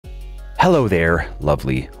Hello there,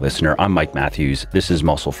 lovely listener. I'm Mike Matthews. This is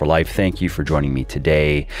Muscle for Life. Thank you for joining me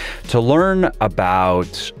today to learn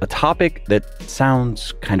about a topic that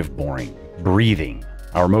sounds kind of boring: breathing,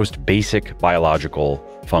 our most basic biological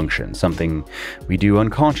function, something we do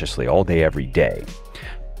unconsciously all day, every day.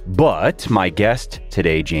 But my guest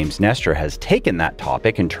today, James Nestor, has taken that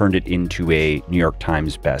topic and turned it into a New York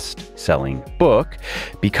Times best-selling book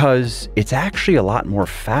because it's actually a lot more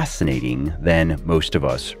fascinating than most of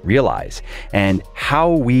us realize. And how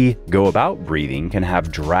we go about breathing can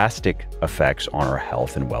have drastic effects on our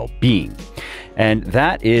health and well-being. And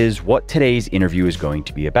that is what today's interview is going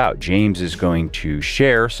to be about. James is going to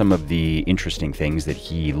share some of the interesting things that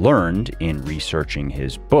he learned in researching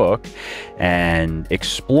his book and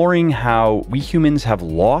exploring how we humans have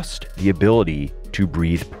lost the ability to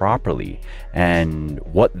breathe properly and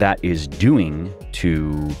what that is doing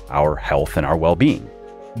to our health and our well-being.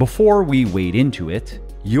 Before we wade into it,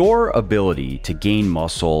 your ability to gain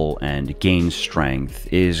muscle and gain strength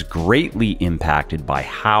is greatly impacted by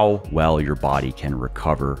how well your body can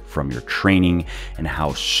recover from your training and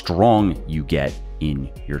how strong you get in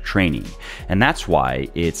your training. And that's why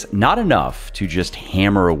it's not enough to just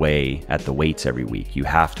hammer away at the weights every week. You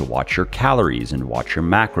have to watch your calories and watch your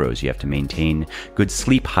macros. You have to maintain good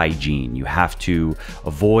sleep hygiene. You have to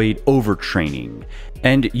avoid overtraining.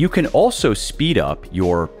 And you can also speed up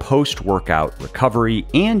your post-workout recovery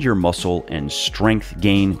and your muscle and strength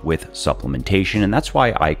gain with supplementation. And that's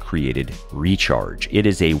why I created Recharge. It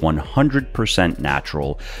is a 100%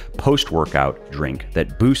 natural post-workout drink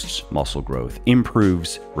that boosts muscle growth,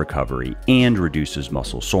 improves recovery, and reduces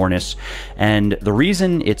muscle soreness. And the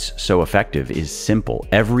reason it's so effective is simple.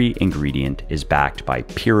 Every ingredient is backed by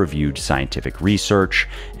peer-reviewed scientific research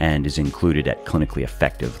and is included at clinically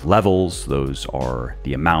effective levels. Those are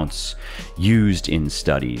the amounts used in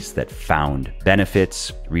studies that found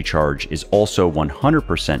benefits. Recharge is also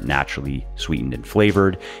 100% naturally sweetened and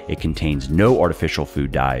flavored. It contains no artificial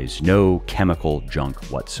food dyes, no chemical junk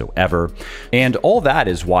whatsoever. And all that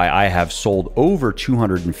is why I have sold over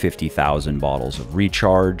 250,000 bottles of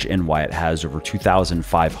Recharge and why it has over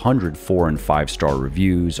 2,500 4- and 5-star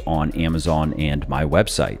reviews on Amazon and my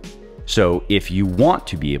website. So if you want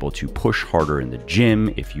to be able to push harder in the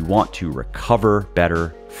gym, if you want to recover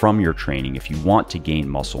better from your training, if you want to gain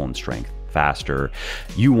muscle and strength faster,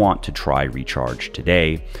 you want to try Recharge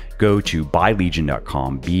today, go to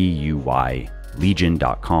buylegion.com, B-U-Y,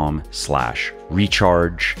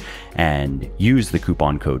 legion.com/recharge, and use the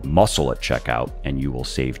coupon code MUSCLE at checkout, and you will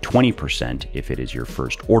save 20% if it is your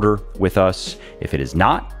first order with us. If it is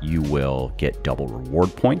not, you will get double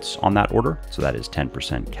reward points on that order, so that is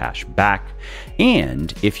 10% cash back.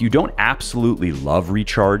 And if you don't absolutely love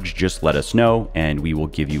Recharge, just let us know, and we will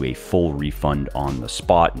give you a full refund on the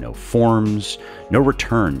spot. No forms, no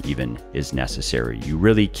return even is necessary. You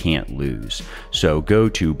really can't lose. So go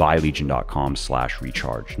to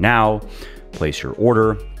buylegion.com/recharge now. Place your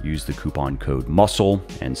order, use the coupon code MUSCLE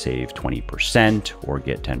and save 20% or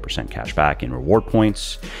get 10% cash back in reward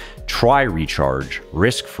points. Try Recharge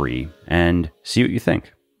risk-free and see what you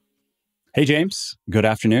think. Hey, James, good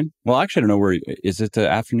afternoon. Well, actually, I don't know is it the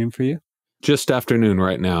afternoon for you? Just afternoon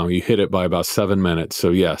right now. You hit it by about 7 minutes. So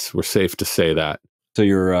yes, we're safe to say that. So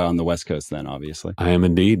you're on the West Coast then, obviously. I am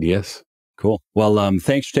indeed, yes. Cool. Well,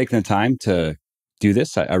 thanks for taking the time to do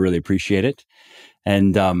this. I really appreciate it.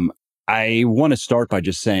 And I want to start by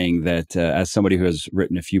just saying that as somebody who has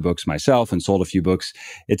written a few books myself and sold a few books,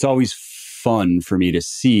 it's always fun for me to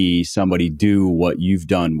see somebody do what you've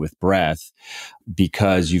done with breath,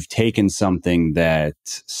 because you've taken something that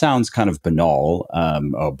sounds kind of banal,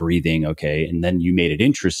 breathing, okay, and then you made it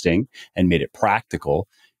interesting and made it practical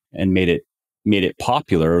and made it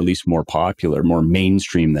popular, or at least more popular, more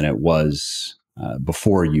mainstream than it was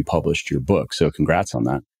before you published your book. So congrats on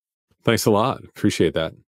that. Thanks a lot. Appreciate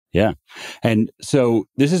that. Yeah. And so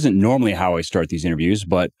this isn't normally how I start these interviews,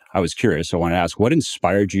 but I was curious. So I want to ask, what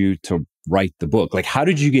inspired you to write the book? Like, how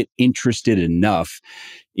did you get interested enough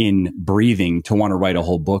in breathing to want to write a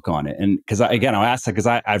whole book on it? And because I'll ask that because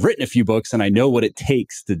I've written a few books and I know what it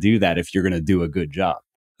takes to do that if you're going to do a good job.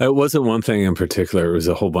 It wasn't one thing in particular. It was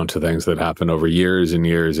a whole bunch of things that happened over years and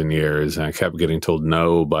years and years. And I kept getting told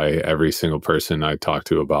no by every single person I talked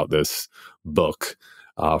to about this book.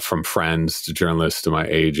 From friends to journalists to my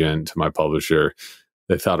agent to my publisher.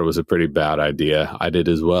 They thought it was a pretty bad idea. I did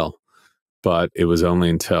as well. But it was only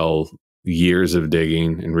until years of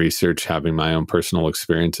digging and research, having my own personal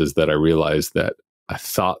experiences, that I realized that I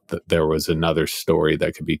thought that there was another story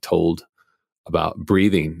that could be told about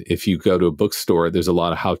breathing. If you go to a bookstore, there's a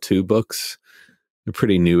lot of how-to books. They're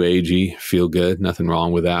pretty new agey, feel good, nothing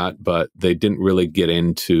wrong with that. But they didn't really get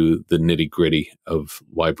into the nitty gritty of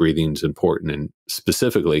why breathing is important, and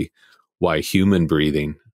specifically why human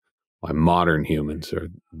breathing, why modern humans are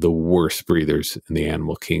the worst breathers in the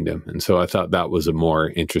animal kingdom. And so I thought that was a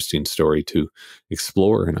more interesting story to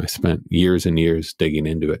explore. And I spent years and years digging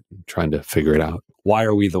into it, trying to figure it out. Why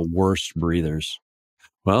are we the worst breathers?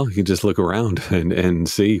 Well, you can just look around and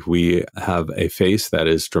see we have a face that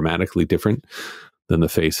is dramatically different than the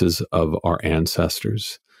faces of our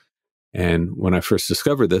ancestors. And when I first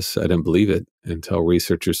discovered this, I didn't believe it until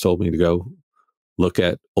researchers told me to go look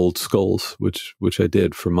at old skulls, which I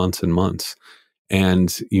did for months and months.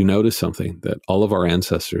 And you notice something, that all of our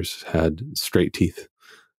ancestors had straight teeth.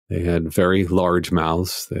 They had very large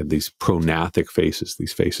mouths. They had these prognathic faces,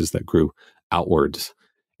 these faces that grew outwards.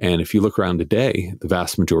 And if you look around today, the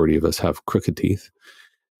vast majority of us have crooked teeth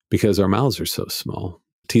because our mouths are so small.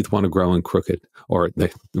 Teeth want to grow in crooked, or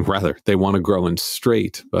they want to grow in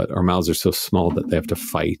straight, but our mouths are so small that they have to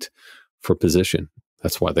fight for position.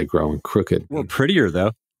 That's why they grow in crooked. We're prettier,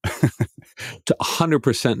 though.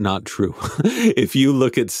 100% not true. If you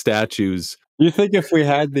look at statues, You think if we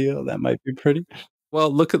had that might be pretty? well,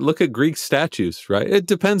 look at Greek statues, right? It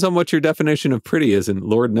depends on what your definition of pretty is, and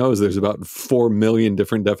Lord knows there's about 4 million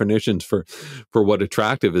different definitions for what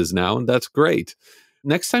attractive is now, and that's great.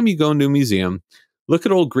 Next time you go into a museum, look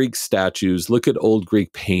at old Greek statues, look at old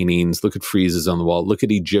Greek paintings, look at friezes on the wall, look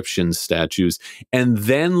at Egyptian statues, and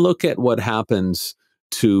then look at what happens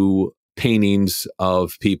to paintings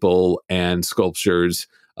of people and sculptures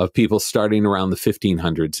of people starting around the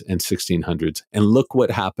 1500s and 1600s, and look what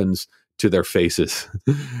happens to their faces.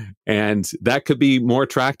 And that could be more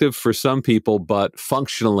attractive for some people, but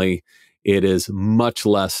functionally, it is much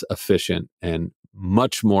less efficient and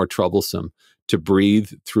much more troublesome to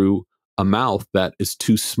breathe through a mouth that is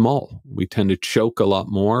too small. We tend to choke a lot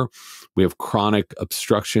more. We have chronic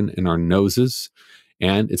obstruction in our noses,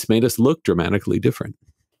 and it's made us look dramatically different.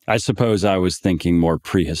 I suppose I was thinking more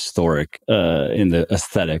prehistoric in the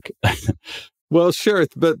aesthetic. Well, sure,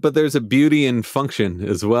 but there's a beauty in function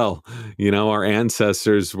as well. You know, our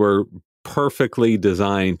ancestors were perfectly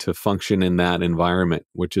designed to function in that environment,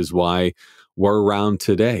 which is why we're around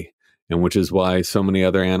today, and which is why so many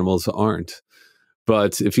other animals aren't.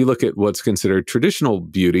 But if you look at what's considered traditional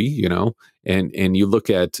beauty, you know, and you look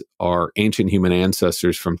at our ancient human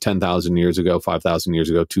ancestors from 10,000 years ago, 5,000 years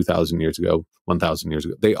ago, 2,000 years ago, 1,000 years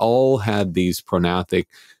ago, they all had these prognathic,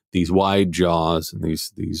 these wide jaws and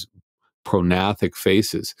these prognathic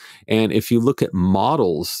faces. And if you look at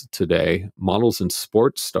models today, models and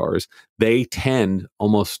sports stars, they tend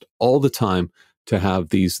almost all the time to have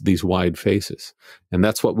these wide faces. And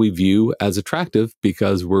that's what we view as attractive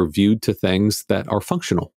because we're viewed to things that are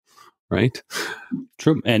functional, right?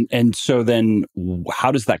 True. And so then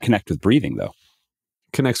how does that connect with breathing, though?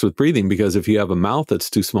 Connects with breathing because if you have a mouth that's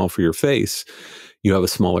too small for your face, you have a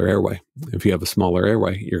smaller airway. If you have a smaller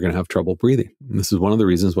airway, you're going to have trouble breathing. And this is one of the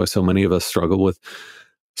reasons why so many of us struggle with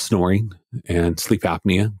snoring and sleep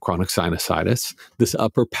apnea, chronic sinusitis. This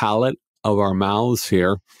upper palate of our mouths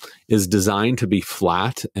here is designed to be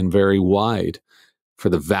flat and very wide. For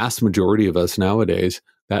the vast majority of us nowadays,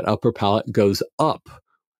 that upper palate goes up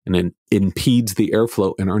and then impedes the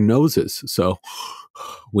airflow in our noses. So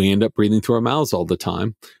we end up breathing through our mouths all the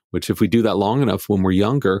time, which if we do that long enough when we're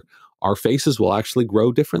younger, our faces will actually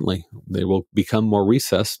grow differently. They will become more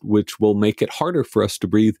recessed, which will make it harder for us to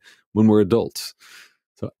breathe when we're adults.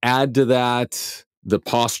 So add to that the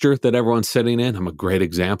posture that everyone's sitting in. I'm a great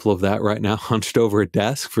example of that right now, hunched over a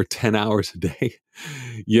desk for 10 hours a day.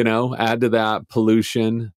 You know, add to that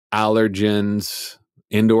pollution, allergens,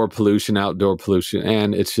 indoor pollution, outdoor pollution,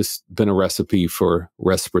 and it's just been a recipe for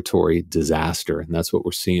respiratory disaster. And that's what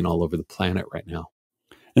we're seeing all over the planet right now.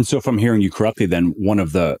 And so if I'm hearing you correctly, then one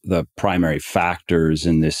of the primary factors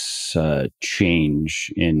in this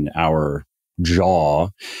change in our jaw,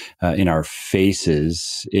 in our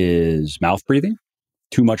faces, is mouth breathing,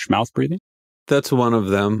 too much mouth breathing? That's one of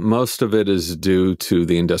them. Most of it is due to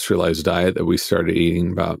the industrialized diet that we started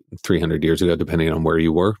eating about 300 years ago, depending on where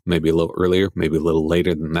you were, maybe a little earlier, maybe a little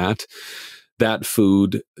later than that. That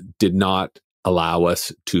food did not allow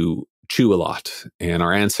us to chew a lot. And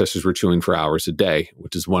our ancestors were chewing for hours a day,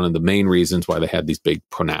 which is one of the main reasons why they had these big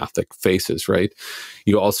prognathic faces, right?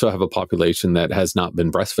 You also have a population that has not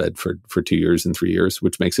been breastfed for 2 years and 3 years,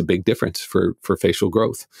 which makes a big difference for facial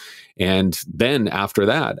growth. And then after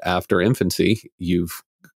that, after infancy, you've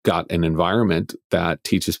got an environment that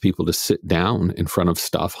teaches people to sit down in front of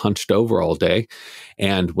stuff hunched over all day.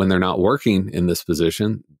 And when they're not working in this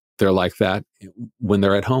position, they're like that when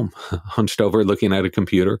they're at home, hunched over, looking at a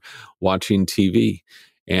computer, watching TV.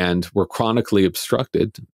 And we're chronically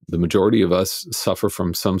obstructed. The majority of us suffer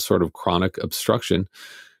from some sort of chronic obstruction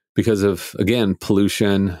because of, again,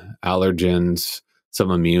 pollution, allergens,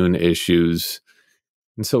 some immune issues.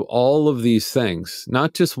 And so all of these things,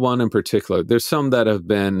 not just one in particular, there's some that have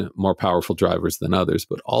been more powerful drivers than others,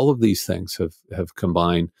 but all of these things have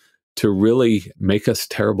combined to really make us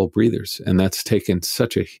terrible breathers. And that's taken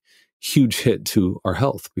such a huge hit to our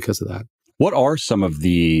health because of that. What are some of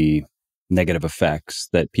the negative effects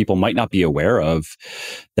that people might not be aware of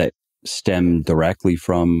that stem directly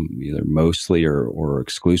from either mostly or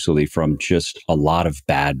exclusively from just a lot of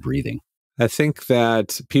bad breathing? I think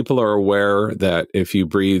that people are aware that if you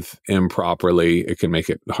breathe improperly, it can make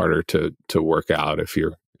it harder to work out if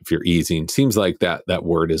you're easing. Seems like that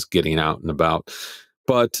word is getting out and about.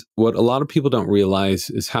 But what a lot of people don't realize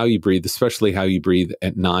is how you breathe, especially how you breathe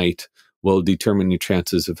at night, will determine your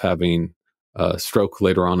chances of having a stroke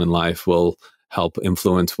later on in life, will help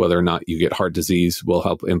influence whether or not you get heart disease, will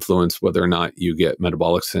help influence whether or not you get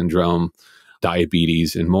metabolic syndrome,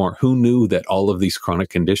 diabetes, and more. Who knew that all of these chronic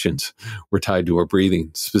conditions were tied to our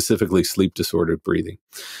breathing, specifically sleep disordered breathing?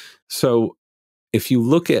 So if you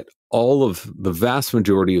look at all of the vast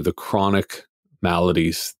majority of the chronic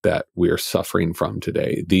maladies that we are suffering from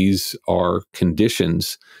today, these are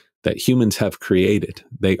conditions that humans have created.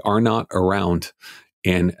 They are not around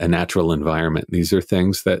in a natural environment. These are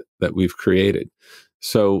things that we've created.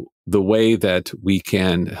 So the way that we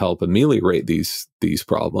can help ameliorate these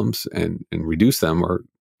problems and reduce them or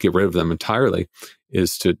get rid of them entirely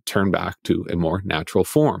is to turn back to a more natural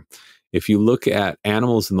form. If you look at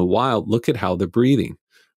animals in the wild, look at how they're breathing,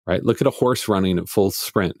 right? Look at a horse running at full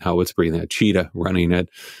sprint, how it's breathing. A cheetah running at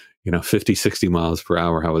 50, 60 miles per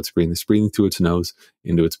hour, how it's breathing. It's breathing through its nose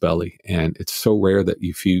into its belly. And it's so rare that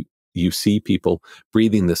you see people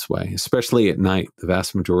breathing this way, especially at night. The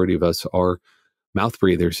vast majority of us are mouth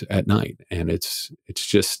breathers at night. And it's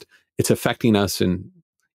affecting us in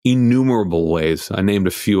innumerable ways. I named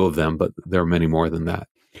a few of them, but there are many more than that.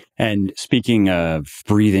 And speaking of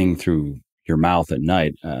breathing through your mouth at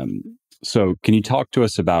night, so can you talk to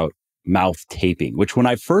us about mouth taping, which when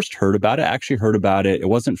I first heard about it, I actually heard about it. It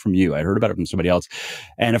wasn't from you. I heard about it from somebody else.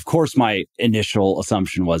 And of course, my initial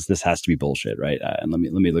assumption was this has to be bullshit, right? And let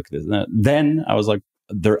me look at this. Then I was like,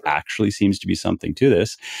 there actually seems to be something to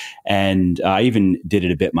this. And I even did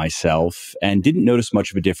it a bit myself and didn't notice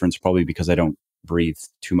much of a difference, probably because I don't breathe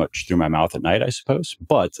too much through my mouth at night, I suppose.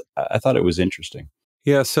 But I thought it was interesting.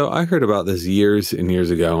 Yeah, so I heard about this years and years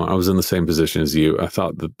ago. I was in the same position as you. I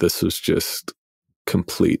thought that this was just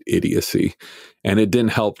complete idiocy. And it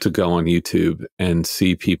didn't help to go on YouTube and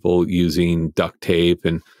see people using duct tape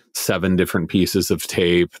and 7 different pieces of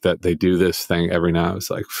tape that they do this thing every night. I was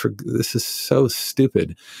like, this is so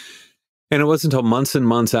stupid. And it wasn't until months and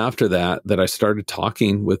months after that I started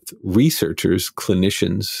talking with researchers,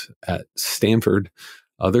 clinicians at Stanford,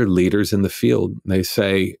 other leaders in the field. They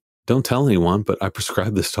say, don't tell anyone, but I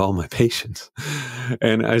prescribe this to all my patients.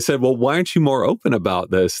 And I said, well, why aren't you more open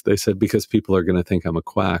about this? They said, because people are going to think I'm a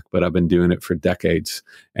quack, but I've been doing it for decades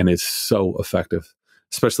and it's so effective,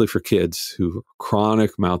 especially for kids who are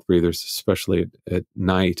chronic mouth breathers, especially at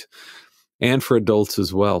night, and for adults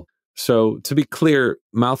as well. So to be clear,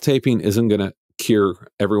 mouth taping isn't going to cure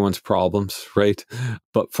everyone's problems, right?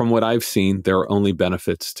 But from what I've seen, there are only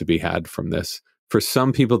benefits to be had from this. For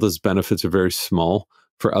some people, those benefits are very small.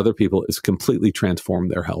 For other people, it's completely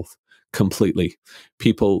transformed their health, completely.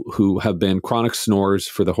 People who have been chronic snorers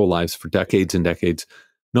for their whole lives, for decades and decades,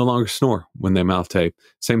 no longer snore when they mouth tape.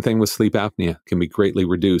 Same thing with sleep apnea, can be greatly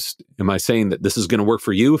reduced. Am I saying that this is going to work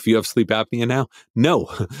for you if you have sleep apnea now? No,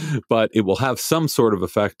 but it will have some sort of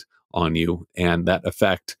effect on you. And that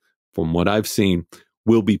effect, from what I've seen,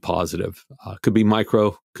 will be positive. Could be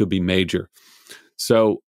micro, could be major.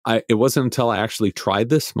 So it wasn't until I actually tried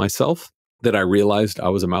this myself that I realized I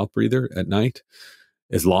was a mouth breather at night.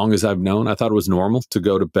 As long as I've known, I thought it was normal to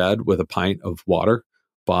go to bed with a pint of water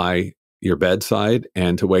by your bedside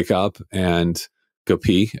and to wake up and go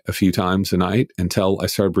pee a few times a night until I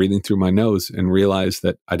started breathing through my nose and realized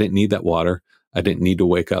that I didn't need that water. I didn't need to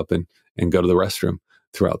wake up and go to the restroom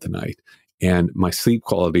throughout the night. And my sleep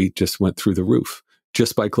quality just went through the roof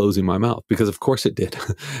just by closing my mouth, because of course it did.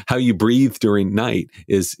 How you breathe during night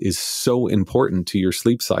is so important to your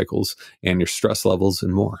sleep cycles and your stress levels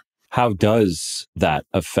and more. How does that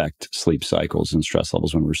affect sleep cycles and stress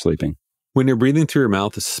levels when we're sleeping? When you're breathing through your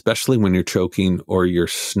mouth, especially when you're choking or you're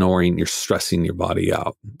snoring, you're stressing your body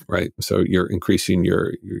out, right? So you're increasing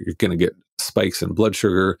you're going to get spikes in blood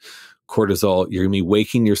sugar, cortisol. You're going to be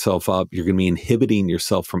waking yourself up. You're going to be inhibiting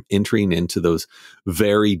yourself from entering into those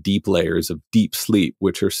very deep layers of deep sleep,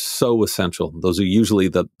 which are so essential. Those are usually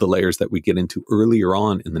the layers that we get into earlier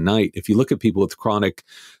on in the night. If you look at people with chronic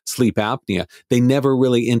sleep apnea, they never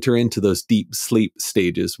really enter into those deep sleep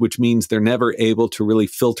stages, which means they're never able to really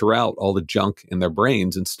filter out all the junk in their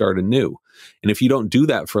brains and start anew. And if you don't do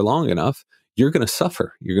that for long enough, you're going to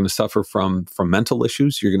suffer. You're going to suffer from mental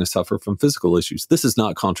issues. You're going to suffer from physical issues. This is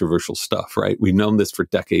not controversial stuff, right? We've known this for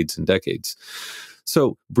decades and decades.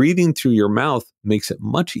 So breathing through your mouth makes it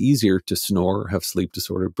much easier to snore or have sleep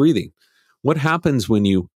disordered breathing. What happens when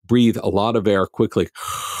you breathe a lot of air quickly?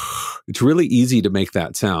 It's really easy to make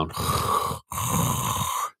that sound.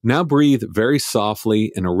 Now breathe very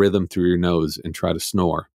softly in a rhythm through your nose and try to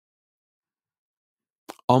snore.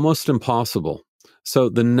 Almost impossible. So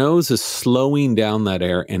the nose is slowing down that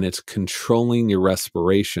air and it's controlling your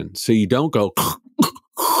respiration. So you don't go.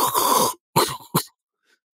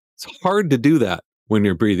 It's hard to do that when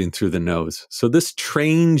you're breathing through the nose. So this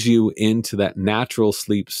trains you into that natural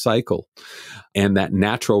sleep cycle and that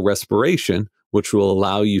natural respiration, which will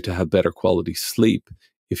allow you to have better quality sleep.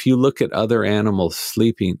 If you look at other animals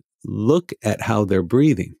sleeping, look at how they're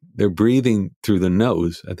breathing. They're breathing through the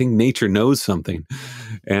nose. I think nature knows something.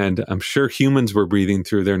 And I'm sure humans were breathing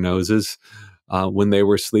through their noses when they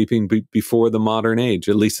were sleeping before the modern age,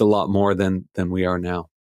 at least a lot more than we are now.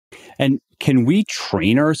 And can we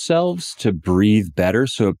train ourselves to breathe better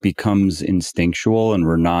so it becomes instinctual and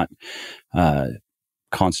we're not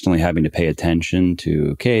constantly having to pay attention to,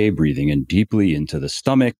 okay, breathing in deeply into the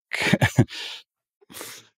stomach?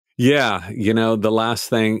 Yeah, the last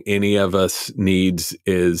thing any of us needs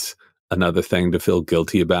is another thing to feel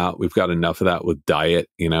guilty about. We've got enough of that with diet,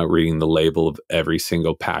 reading the label of every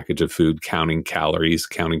single package of food, counting calories,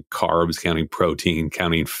 counting carbs, counting protein,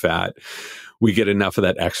 counting fat. We get enough of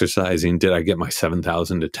that exercising. Did I get my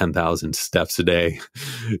 7,000 to 10,000 steps a day?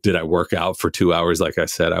 Did I work out for 2 hours like I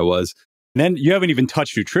said I was? And then you haven't even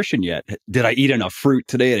touched nutrition yet. Did I eat enough fruit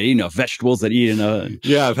today? Did I eat enough vegetables? Did I eat enough?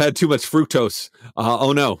 Yeah, I've had too much fructose.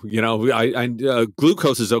 Oh no,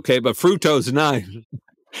 glucose is okay, but fructose, not.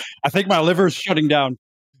 I think my liver is shutting down.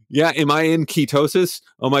 Yeah, am I in ketosis?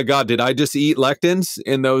 Oh my God, did I just eat lectins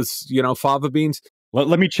in those, fava beans?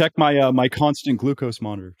 Let me check my my constant glucose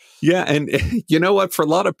monitor. Yeah, and you know what? For a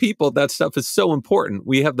lot of people, that stuff is so important.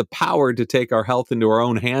 We have the power to take our health into our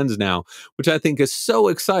own hands now, which I think is so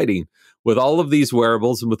exciting. With all of these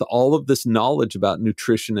wearables and with all of this knowledge about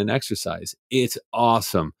nutrition and exercise, it's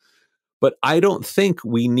awesome. But I don't think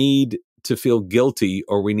we need to feel guilty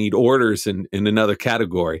or we need orders in another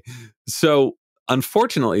category. So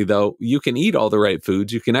unfortunately, though, you can eat all the right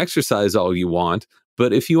foods, you can exercise all you want,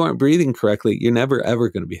 but if you aren't breathing correctly, you're never, ever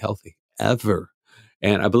going to be healthy, ever.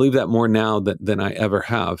 And I believe that more now than I ever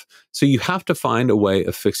have. So you have to find a way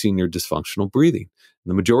of fixing your dysfunctional breathing.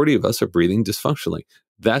 The majority of us are breathing dysfunctionally.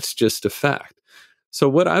 That's just a fact. So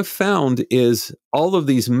what I've found is all of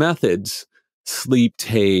these methods, sleep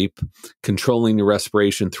tape, controlling your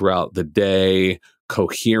respiration throughout the day,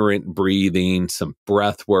 coherent breathing, some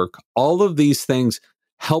breath work, all of these things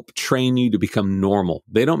help train you to become normal.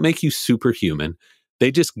 They don't make you superhuman.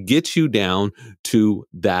 They just get you down to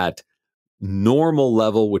that normal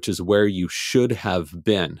level, which is where you should have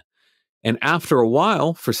been. And after a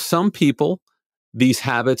while, for some people, these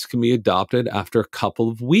habits can be adopted after a couple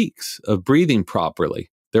of weeks of breathing properly.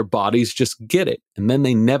 Their bodies just get it. And then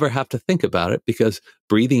they never have to think about it because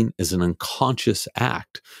breathing is an unconscious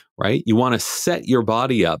act, right? You want to set your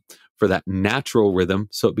body up for that natural rhythm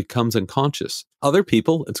so it becomes unconscious. Other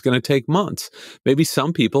people, it's going to take months. Maybe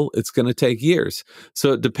some people, it's going to take years.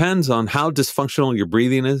 So it depends on how dysfunctional your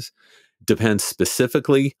breathing is. Depends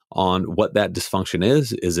specifically on what that dysfunction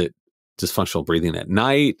is. Is it dysfunctional breathing at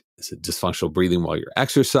night? Is it dysfunctional breathing while you're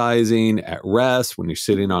exercising, at rest, when you're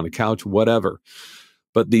sitting on a couch, whatever.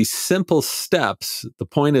 But these simple steps, the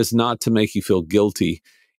point is not to make you feel guilty.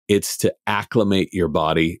 It's to acclimate your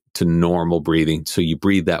body to normal breathing so you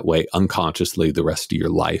breathe that way unconsciously the rest of your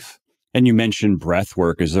life. And you mentioned breath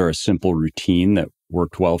work. Is there a simple routine that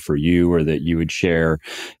worked well for you or that you would share?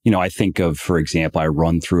 I think of, for example, I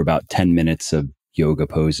run through about 10 minutes of yoga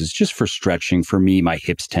poses just for stretching. For me, my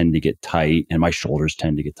hips tend to get tight and my shoulders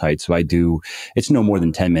tend to get tight. So it's no more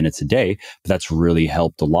than 10 minutes a day, but that's really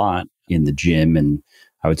helped a lot in the gym. And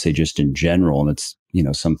I would say just in general, and it's,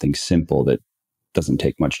 something simple that doesn't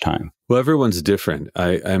take much time. Well, everyone's different.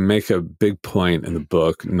 I make a big point in the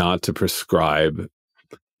book not to prescribe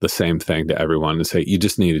the same thing to everyone and say, you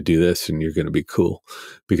just need to do this and you're going to be cool,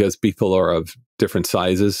 because people are of different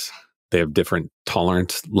sizes. They have different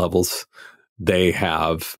tolerance levels. they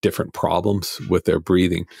have different problems with their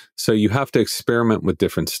breathing. So you have to experiment with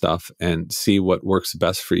different stuff and see what works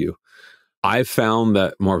best for you. I've found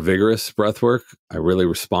that more vigorous breath work, I really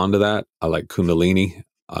respond to that. I like Kundalini.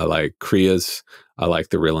 I like Kriyas. I like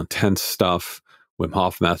the real intense stuff. Wim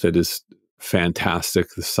Hof method is fantastic.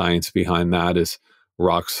 The science behind that is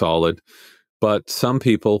rock solid. But some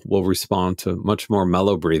people will respond to much more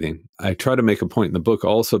mellow breathing. I try to make a point in the book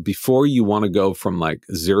also, before you want to go from like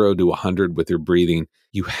 0 to 100 with your breathing,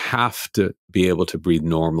 you have to be able to breathe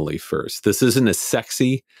normally first. This isn't as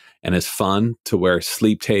sexy and as fun to wear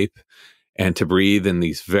sleep tape and to breathe in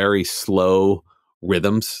these very slow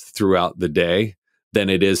rhythms throughout the day than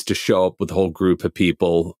it is to show up with a whole group of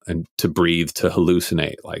people and to breathe, to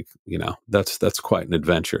hallucinate. Like, that's quite an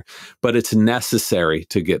adventure. But it's necessary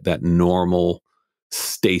to get that normal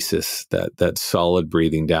stasis, that solid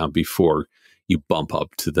breathing down before you bump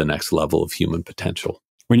up to the next level of human potential.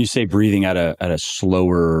 When you say breathing at a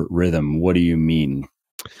slower rhythm, what do you mean?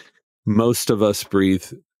 Most of us breathe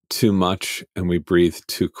too much and we breathe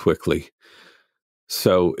too quickly.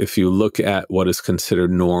 So if you look at what is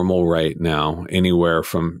considered normal right now, anywhere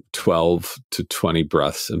from 12 to 20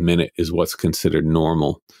 breaths a minute is what's considered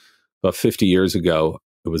normal. About 50 years ago,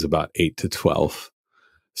 it was about 8 to 12.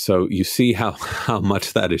 So you see how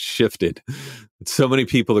much that has shifted. So many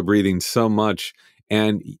people are breathing so much.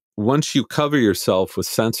 And once you cover yourself with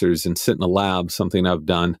sensors and sit in a lab, something I've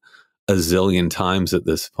done a zillion times at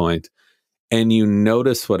this point, and you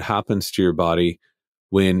notice what happens to your body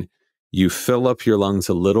when you fill up your lungs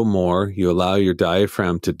a little more, you allow your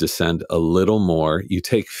diaphragm to descend a little more, you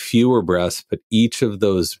take fewer breaths, but each of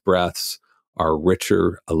those breaths are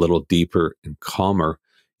richer, a little deeper and calmer.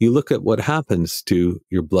 You look at what happens to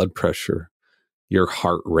your blood pressure, your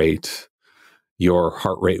heart rate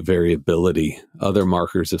variability, other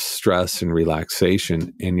markers of stress and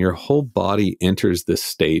relaxation, and your whole body enters this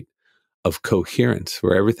state of coherence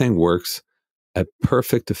where everything works at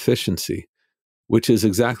perfect efficiency, which is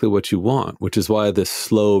exactly what you want, which is why this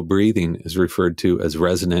slow breathing is referred to as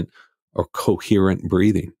resonant or coherent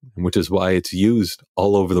breathing, which is why it's used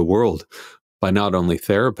all over the world by not only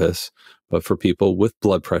therapists, but for people with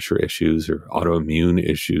blood pressure issues or autoimmune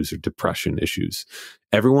issues or depression issues.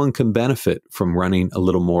 Everyone can benefit from running a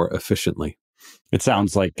little more efficiently. It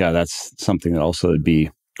sounds like that's something that also would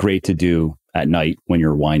be great to do at night when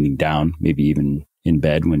you're winding down, maybe even in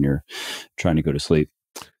bed when you're trying to go to sleep.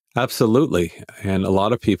 Absolutely. And a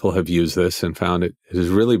lot of people have used this and found it has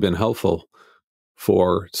really been helpful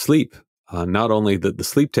for sleep. Not only the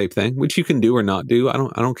sleep tape thing, which you can do or not do. I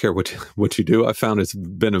don't care what you do. I found it's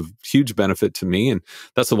been a huge benefit to me. And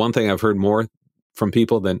that's the one thing I've heard more from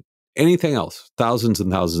people than anything else. Thousands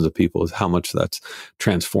and thousands of people is how much that's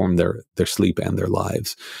transformed their sleep and their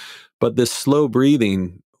lives. But this slow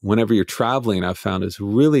breathing, whenever you're traveling, I've found is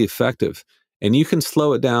really effective. And you can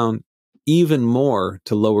slow it down even more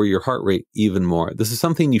to lower your heart rate even more. This is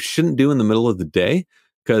something you shouldn't do in the middle of the day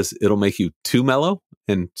because it'll make you too mellow.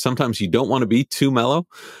 And sometimes you don't want to be too mellow.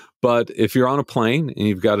 But if you're on a plane and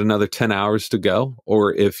you've got another 10 hours to go,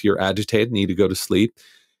 or if you're agitated and need to go to sleep,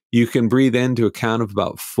 you can breathe into a count of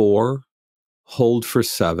about 4, hold for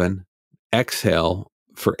 7, exhale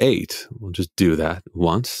for 8. We'll just do that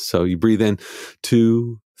once. So you breathe in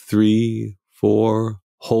 2, 3, 4,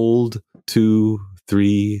 hold 2,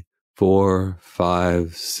 3, 4,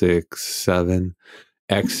 5, 6, 7,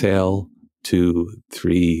 exhale 2,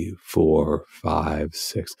 3, 4, 5,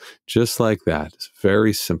 6. Just like that. It's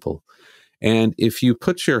very simple. And if you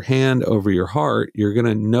put your hand over your heart, you're going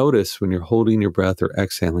to notice when you're holding your breath or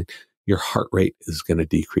exhaling, your heart rate is going to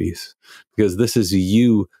decrease because this is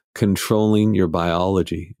you controlling your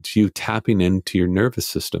biology. It's you tapping into your nervous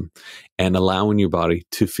system and allowing your body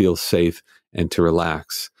to feel safe and to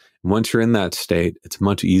relax. And once you're in that state, it's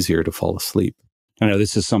much easier to fall asleep. I know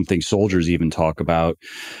this is something soldiers even talk about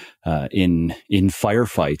in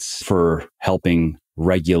firefights for helping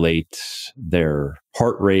regulate their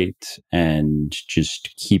heart rate and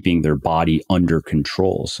just keeping their body under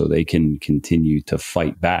control so they can continue to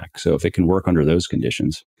fight back. So if it can work under those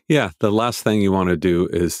conditions. Yeah, the last thing you want to do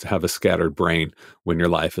is have a scattered brain when your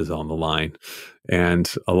life is on the line.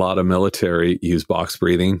 And a lot of military use box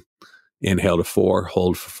breathing. Inhale to 4,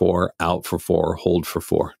 hold for 4, out for 4, hold for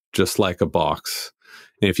 4, just like a box.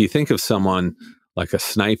 And if you think of someone like a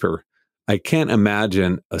sniper, I can't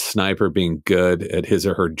imagine a sniper being good at his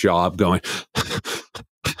or her job going,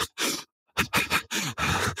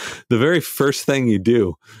 the very first thing you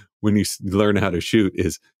do when you learn how to shoot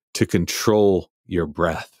is to control your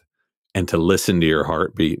breath. and to listen to your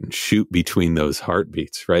heartbeat and shoot between those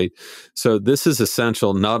heartbeats, right? So this is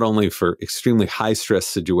essential not only for extremely high stress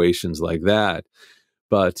situations like that,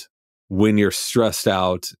 but when you're stressed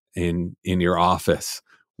out in your office,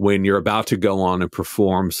 when you're about to go on and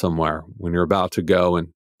perform somewhere, when you're about to go and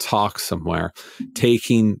talk somewhere,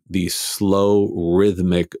 taking these slow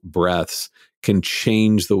rhythmic breaths can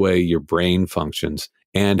change the way your brain functions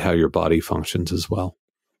and how your body functions as well.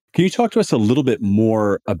 Can you talk to us a little bit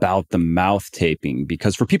more about the mouth taping?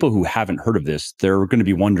 Because for people who haven't heard of this, they're going to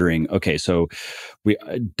be wondering, okay, so we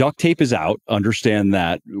duct tape is out, understand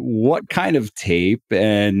that. What kind of tape?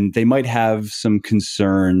 And they might have some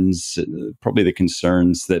concerns, probably the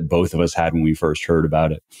concerns that both of us had when we first heard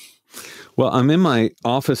about it. Well, I'm in my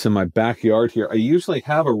office in my backyard here. I usually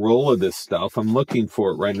have a roll of this stuff. I'm looking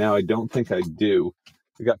for it right now. I don't think I do.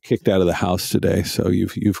 I got kicked out of the house today, so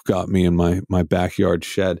you've got me in my backyard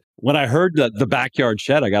shed. When I heard the backyard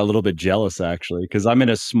shed, I got a little bit jealous, actually, because I'm in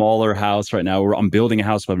a smaller house right now. I'm building a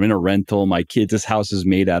house, but I'm in a rental. This house is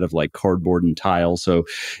made out of like cardboard and tile. So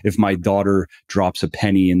if my daughter drops a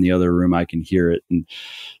penny in the other room, I can hear it. And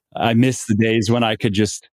I miss the days when I could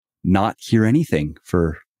just not hear anything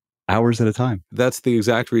for hours at a time. That's the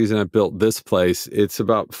exact reason I built this place. It's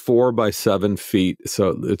about 4 by 7 feet.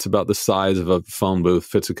 So it's about the size of a phone booth,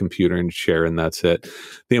 fits a computer and a chair, and that's it.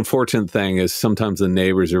 The unfortunate thing is sometimes the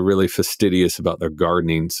neighbors are really fastidious about their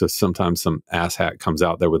gardening. So sometimes some asshat comes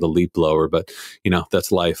out there with a leaf blower, but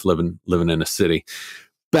that's life living in a city.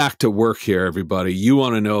 Back to work here, everybody. You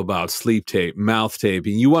want to know about sleep tape, mouth tape,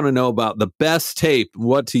 and you want to know about the best tape,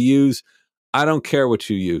 what to use. I don't care what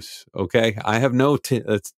you use, okay? I have no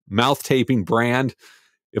mouth taping brand.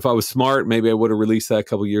 If I was smart, maybe I would have released that a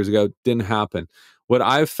couple years ago. Didn't happen. What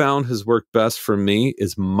I've found has worked best for me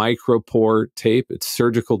is micropore tape. It's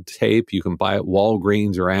surgical tape. You can buy it at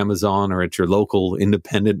Walgreens or Amazon or at your local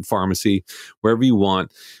independent pharmacy, wherever you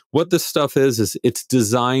want. What this stuff is it's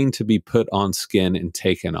designed to be put on skin and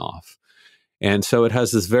taken off. And so it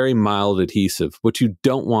has this very mild adhesive. What you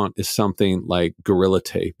don't want is something like Gorilla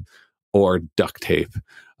Tape or duct tape.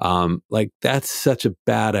 Like that's such a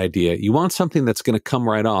bad idea. You want something that's going to come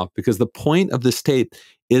right off, because the point of this tape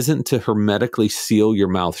isn't to hermetically seal your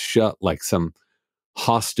mouth shut like some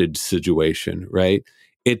hostage situation, right?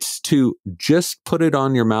 It's to just put it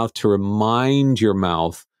on your mouth to remind your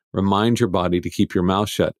body to keep your mouth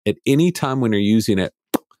shut. At any time when you're using it,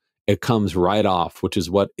 it comes right off, which is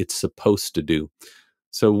what it's supposed to do.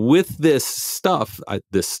 So with this stuff,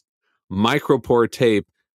 this micropore tape,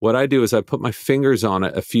 what I do is I put my fingers on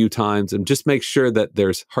it a few times and just make sure that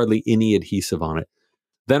there's hardly any adhesive on it.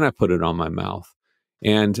 Then I put it on my mouth.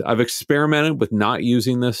 And I've experimented with not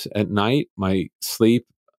using this at night. My sleep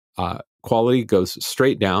quality goes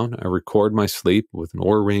straight down. I record my sleep with an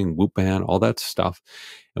Oura Ring, Whoop band, all that stuff.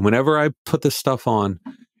 And whenever I put this stuff on,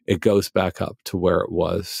 it goes back up to where it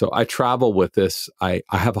was. So I travel with this. I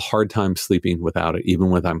have a hard time sleeping without it, even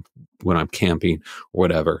when I'm camping or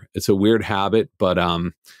whatever. It's a weird habit, but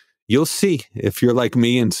you'll see if you're like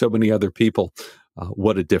me and so many other people,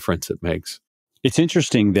 what a difference it makes. It's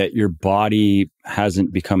interesting that your body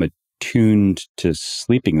hasn't become attuned to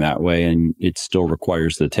sleeping that way, and it still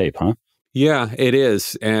requires the tape, huh? Yeah, it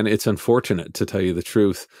is. And it's unfortunate, to tell you the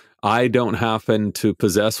truth. I don't happen to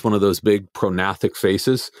possess one of those big prognathic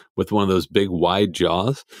faces with one of those big wide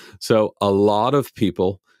jaws. So a lot of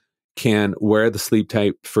people can wear the sleep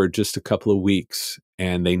tape for just a couple of weeks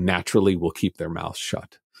and they naturally will keep their mouth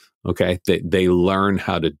shut. Okay. They learn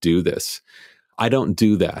how to do this. I don't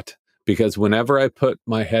do that, because whenever I put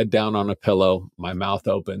my head down on a pillow, my mouth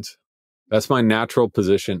opens. That's my natural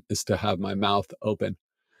position, is to have my mouth open.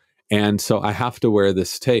 And so I have to wear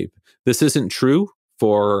this tape. This isn't true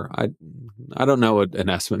for, I don't know, an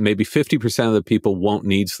estimate, maybe 50% of the people won't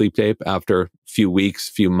need sleep tape after a few weeks,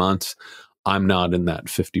 few months. I'm not in that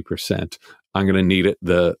 50%. I'm going to need it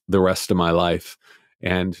the rest of my life.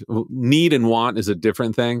 And need and want is a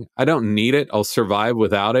different thing. I don't need it. I'll survive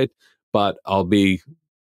without it, but I'll be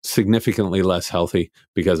significantly less healthy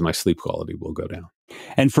because my sleep quality will go down.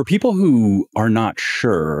 And for people who are not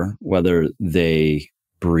sure whether they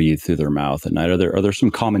breathe through their mouth at night, are there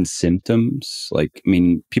some common symptoms? Like, I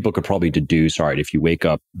mean, people could probably deduce, all right, if you wake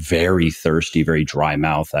up very thirsty, very dry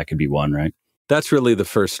mouth, that could be one, right? That's really the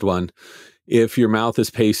first one. If your mouth is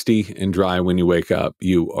pasty and dry when you wake up,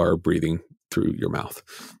 you are breathing through your mouth.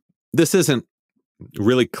 This isn't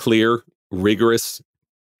really clear, rigorous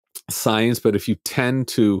science, but if you tend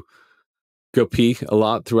to go pee a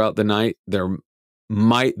lot throughout the night,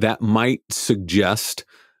 that might suggest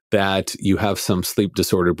that you have some sleep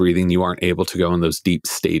disorder breathing. You aren't able to go in those deep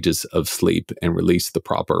stages of sleep and release the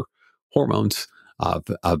proper hormones.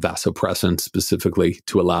 vasopressin specifically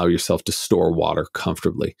to allow yourself to store water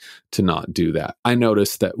comfortably, to not do that. I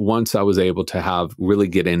noticed that once I was able to really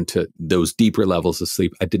get into those deeper levels of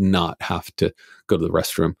sleep, I did not have to go to the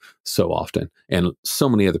restroom so often. And so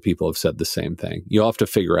many other people have said the same thing. You'll have to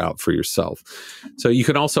figure out for yourself. So you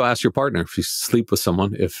can also ask your partner, if you sleep with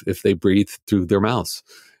someone, if they breathe through their mouths.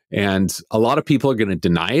 And a lot of people are going to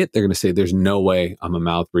deny it. They're going to say, there's no way I'm a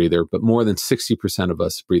mouth breather. But more than 60% of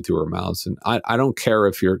us breathe through our mouths. And I don't care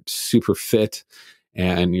if you're super fit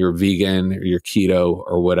and you're vegan or you're keto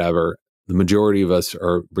or whatever. The majority of us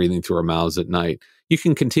are breathing through our mouths at night. You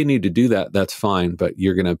can continue to do that. That's fine. But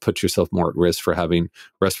you're going to put yourself more at risk for having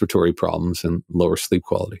respiratory problems and lower sleep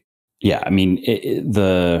quality. Yeah. I mean,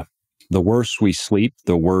 the worse we sleep,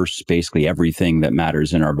 the worse basically everything that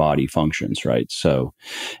matters in our body functions, right? So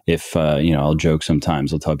if, I'll joke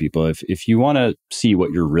sometimes, I'll tell people, if you want to see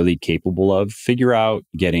what you're really capable of, figure out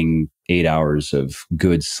getting 8 hours of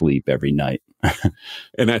good sleep every night.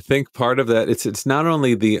 And I think part of that, it's not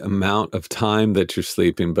only the amount of time that you're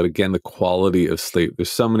sleeping, but again, the quality of sleep.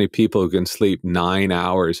 There's so many people who can sleep 9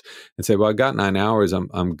 hours and say, well, I got 9 hours,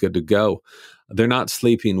 I'm good to go. They're not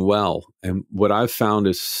sleeping well. And what I've found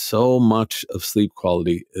is so much of sleep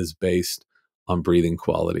quality is based on breathing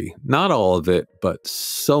quality. Not all of it, but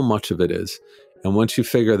so much of it is. And once you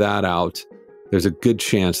figure that out, there's a good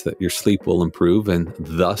chance that your sleep will improve and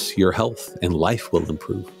thus your health and life will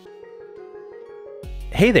improve.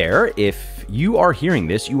 Hey there, if you are hearing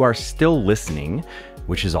this, you are still listening,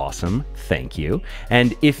 which is awesome. Thank you.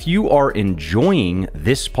 And if you are enjoying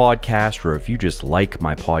this podcast, or if you just like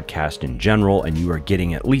my podcast in general and you are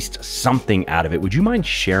getting at least something out of it, would you mind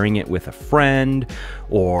sharing it with a friend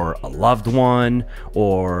or a loved one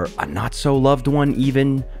or a not so loved one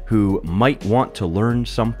even, who might want to learn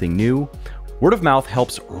something new? Word of mouth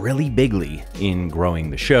helps really bigly in growing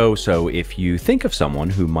the show, so if you think of someone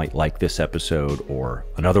who might like this episode or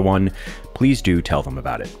another one, please do tell them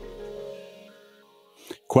about it.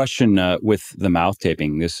 Question with the mouth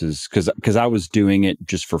taping. This is because I was doing it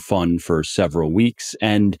just for fun for several weeks,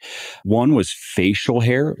 and one was facial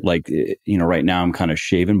hair. Like, right now I'm kind of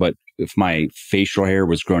shaven, but if my facial hair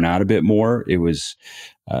was grown out a bit more, it was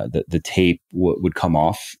the tape would come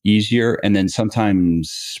off easier. And then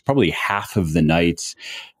sometimes, probably half of the nights,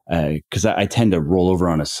 because I tend to roll over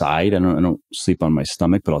on a side. I don't sleep on my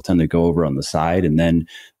stomach, but I'll tend to go over on the side, and then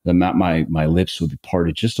my lips will be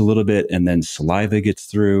parted just a little bit, and then saliva gets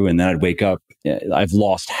through, and then I'd wake up. I've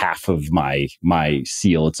lost half of my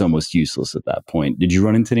seal. It's almost useless at that point. Did you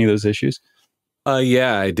run into any of those issues?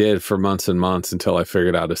 Yeah, I did for months and months until I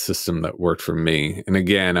figured out a system that worked for me. And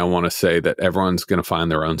again, I want to say that everyone's going to find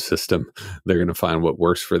their own system. They're going to find what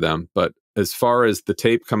works for them. But as far as the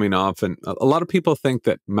tape coming off, and a lot of people think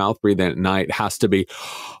that mouth breathing at night has to be,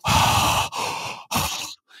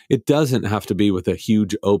 it doesn't have to be with a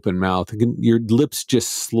huge open mouth. Your lips just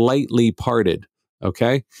slightly parted,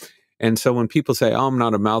 okay? And so when people say, oh, I'm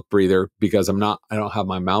not a mouth breather because I don't have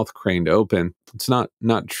my mouth craned open, it's not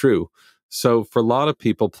true. So for a lot of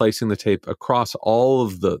people, placing the tape across all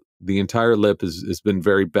of the entire lip has been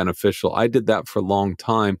very beneficial. I did that for a long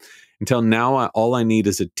time until now. All I need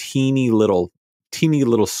is a teeny little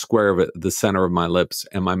square of it at the center of my lips,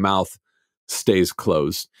 and my mouth stays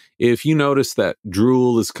closed. If you notice that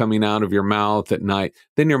drool is coming out of your mouth at night,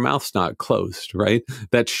 then your mouth's not closed, right?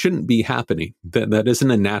 That shouldn't be happening. That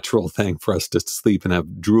isn't a natural thing for us to sleep and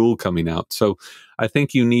have drool coming out. So I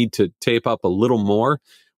think you need to tape up a little more.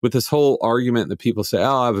 With this whole argument that people say,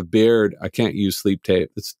 oh, I have a beard, I can't use sleep tape.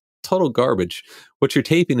 It's total garbage. What you're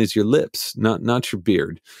taping is your lips, not your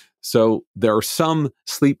beard. So there are some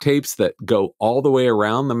sleep tapes that go all the way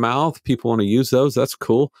around the mouth. People want to use those. That's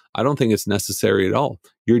cool. I don't think it's necessary at all.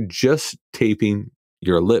 You're just taping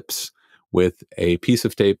your lips with a piece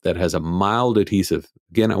of tape that has a mild adhesive.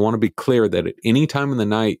 Again, I want to be clear that at any time in the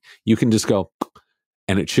night, you can just go,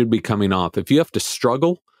 and it should be coming off. If you have to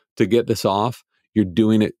struggle to get this off, you're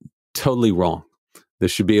doing it totally wrong.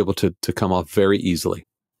 This should be able to come off very easily.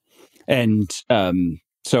 And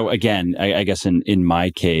so again, I guess in my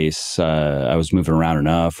case, I was moving around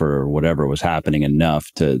enough, or whatever was happening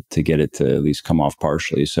enough to get it to at least come off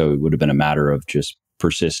partially. So it would have been a matter of just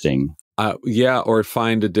persisting. Yeah, or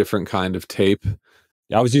find a different kind of tape.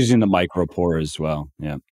 I was using the micropore as well.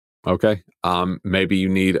 Yeah. Okay. Maybe you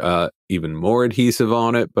need even more adhesive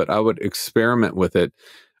on it, but I would experiment with it.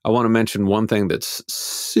 I want to mention one thing that's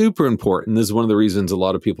super important. This is one of the reasons a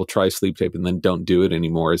lot of people try sleep tape and then don't do it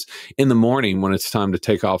anymore is in the morning when it's time to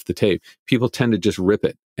take off the tape, people tend to just rip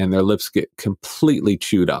it and their lips get completely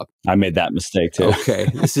chewed up. I made that mistake too. Okay.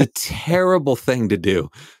 This is a terrible thing to do.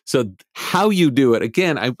 So how you do it,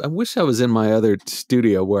 again, I wish I was in my other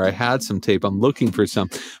studio where I had some tape. I'm looking for some.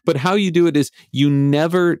 But how you do it is you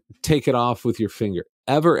never take it off with your finger.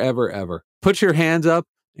 Ever, ever, ever. Put your hands up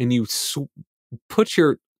and you put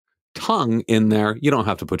your tongue in there. You don't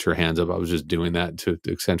have to put your hands up. I was just doing that to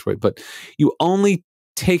accentuate, but you only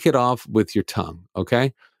take it off with your tongue.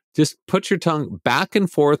 Okay. Just put your tongue back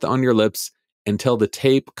and forth on your lips until the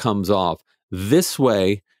tape comes off. This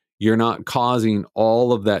way, you're not causing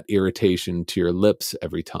all of that irritation to your lips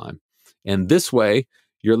every time. And this way,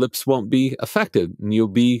 your lips won't be affected and you'll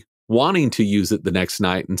be wanting to use it the next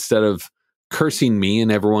night instead of cursing me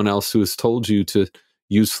and everyone else who has told you to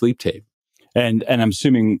use sleep tape. And I'm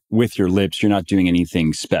assuming with your lips, you're not doing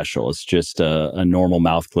anything special. It's just a normal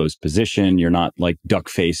mouth closed position. You're not like duck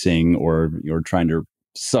facing or you're trying to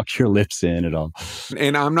suck your lips in at all.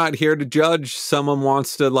 And I'm not here to judge. Someone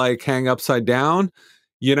wants to like hang upside down,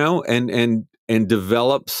 you know, and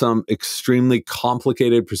develop some extremely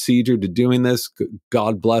complicated procedure to doing this.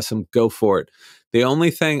 God bless them. Go for it. The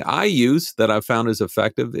only thing I use that I've found is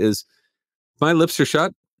effective is my lips are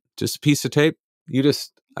shut, just a piece of tape.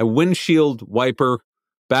 I windshield wiper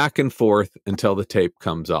back and forth until the tape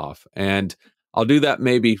comes off. And I'll do that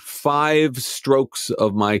maybe 5 strokes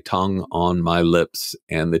of my tongue on my lips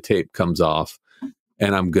and the tape comes off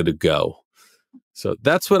and I'm good to go. So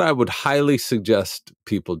that's what I would highly suggest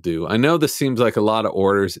people do. I know this seems like a lot of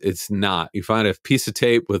orders. It's not. You find a piece of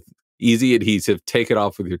tape with easy adhesive, take it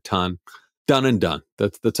off with your tongue, done and done.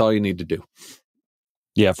 That's all you need to do.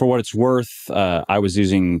 Yeah, for what it's worth, I was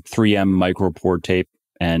using 3M micropore tape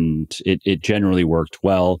and it generally worked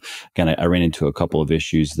well. Again, I ran into a couple of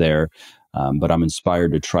issues there, but I'm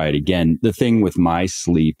inspired to try it again. The thing with my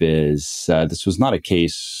sleep is this was not a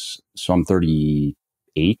case, so I'm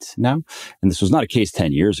 38 now, and this was not a case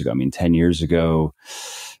 10 years ago. I mean, 10 years ago,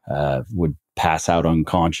 would pass out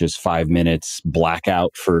unconscious 5 minutes, black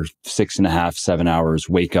out for 6.5, 7 hours,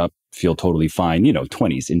 wake up, feel totally fine,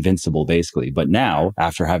 20s, invincible basically. But now,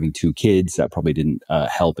 after having 2 kids, that probably didn't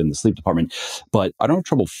help in the sleep department. But I don't have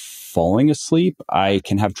trouble falling asleep. I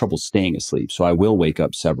can have trouble staying asleep. So I will wake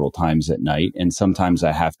up several times at night. And sometimes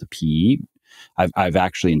I have to pee. I've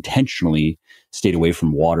actually intentionally stayed away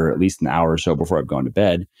from water at least an hour or so before I've gone to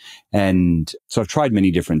bed. And so I've tried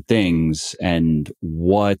many different things. And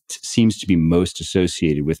what seems to be most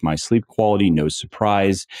associated with my sleep quality, no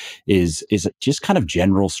surprise, is just kind of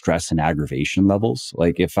general stress and aggravation levels.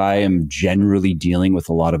 Like if I am generally dealing with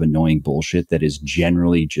a lot of annoying bullshit that is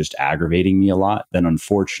generally just aggravating me a lot, then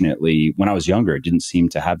unfortunately, when I was younger, it didn't seem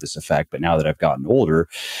to have this effect. But now that I've gotten older,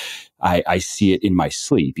 I see it in my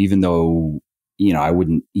sleep, even though I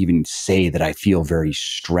wouldn't even say that I feel very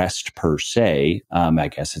stressed per se. I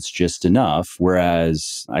guess it's just enough.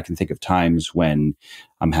 Whereas I can think of times when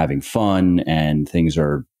I'm having fun and things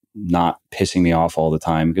are not pissing me off all the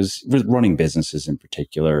time, because with running businesses in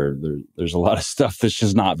particular, there's a lot of stuff that's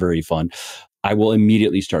just not very fun. I will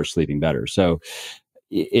immediately start sleeping better. So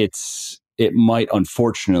it might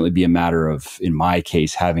unfortunately be a matter of, in my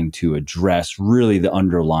case, having to address really the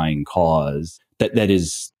underlying cause that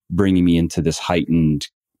is bringing me into this heightened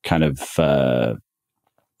kind of,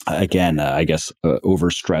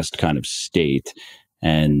 overstressed kind of state,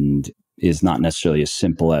 and is not necessarily as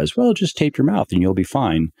simple as, well, just tape your mouth and you'll be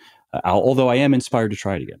fine. Although I am inspired to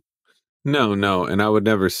try it again. No. And I would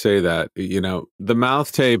never say that. The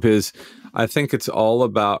mouth tape is, I think it's all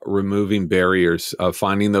about removing barriers,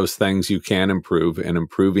 finding those things you can improve and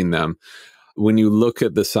improving them. When you look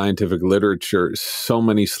at the scientific literature, so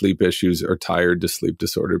many sleep issues are tied to sleep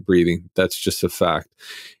disordered breathing. That's just a fact.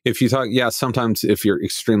 If you talk, sometimes if you're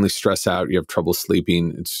extremely stressed out, you have trouble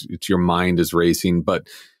sleeping, it's your mind is racing, but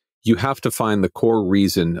you have to find the core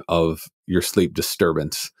reason of your sleep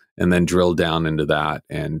disturbance and then drill down into that.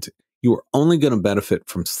 And you are only going to benefit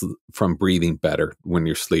from breathing better when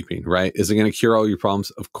you're sleeping, right? Is it going to cure all your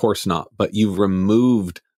problems? Of course not. But you've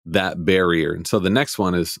removed that barrier. And so the next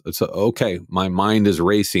one is, okay, my mind is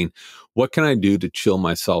racing. What can I do to chill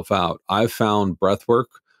myself out? I've found breath work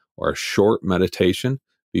or a short meditation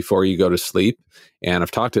before you go to sleep. And I've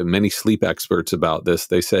talked to many sleep experts about this.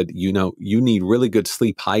 They said, you need really good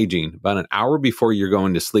sleep hygiene. About an hour before you're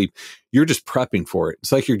going to sleep, you're just prepping for it.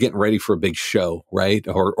 It's like you're getting ready for a big show, right?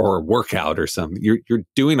 Or a workout or something. You're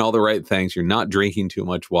doing all the right things. You're not drinking too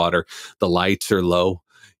much water. The lights are low.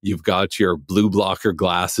 You've got your blue blocker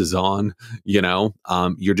glasses on,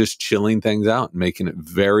 you're just chilling things out and making it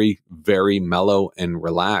very, very mellow and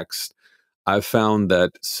relaxed. I've found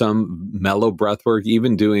that some mellow breath work,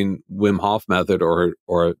 even doing Wim Hof method or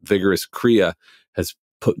a vigorous Kriya, has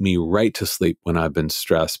put me right to sleep when I've been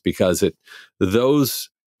stressed, because those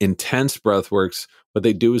intense breath works, what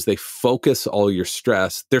they do is they focus all your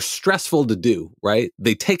stress. They're stressful to do, right?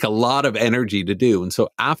 They take a lot of energy to do. And so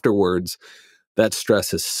afterwards, that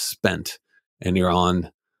stress is spent and you're on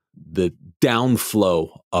the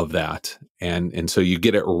downflow of that. And so you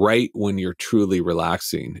get it right when you're truly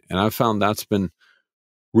relaxing. And I've found that's been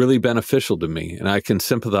really beneficial to me. And I can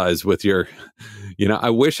sympathize with your, I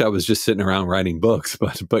wish I was just sitting around writing books,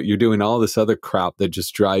 but you're doing all this other crap that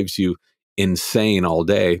just drives you insane all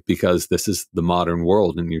day, because this is the modern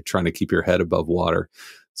world and you're trying to keep your head above water.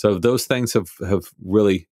 So those things have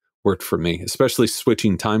really worked for me, especially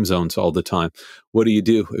switching time zones all the time. What do you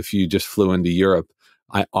do if you just flew into Europe?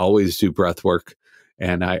 I always do breath work,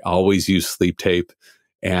 and I always use sleep tape,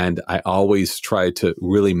 and I always try to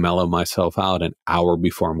really mellow myself out an hour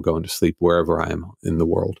before I'm going to sleep, wherever I am in the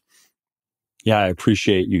world. Yeah, I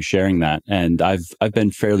appreciate you sharing that. And I've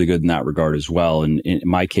been fairly good in that regard as well. And in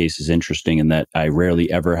my case is interesting in that I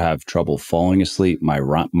rarely ever have trouble falling asleep. My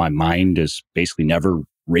mind is basically never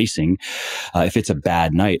racing. If it's a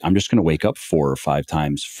bad night, I'm just going to wake up 4 or 5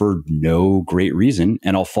 times for no great reason,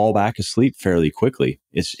 and I'll fall back asleep fairly quickly.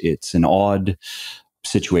 It's an odd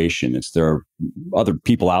situation. There are other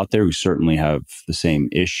people out there who certainly have the same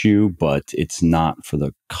issue, but it's not for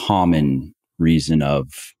the common reason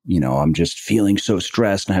of, I'm just feeling so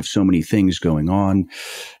stressed and I have so many things going on.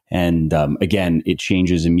 And again, it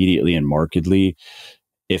changes immediately and markedly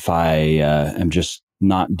if I am just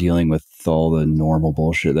not dealing with all the normal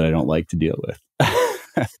bullshit that I don't like to deal with.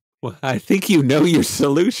 Well, I think you know your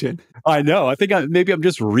solution. I know. I think maybe I'm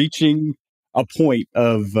just reaching a point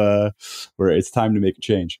of where it's time to make a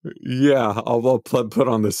change. Yeah, I'll put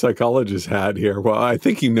on the psychologist hat here. Well, I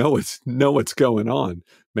think you know what's going on,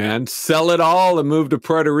 man. Sell it all and move to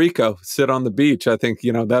Puerto Rico. Sit on the beach. I think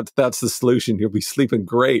that's the solution. You'll be sleeping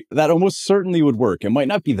great. That almost certainly would work. It might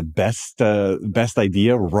not be the best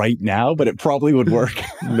idea right now, but it probably would work.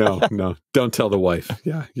 No, don't tell the wife.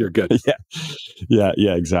 Yeah, you're good. Yeah,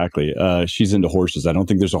 exactly. She's into horses. I don't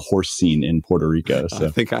think there's a horse scene in Puerto Rico. So.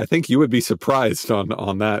 I think you would be surprised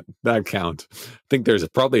on that count. I think there's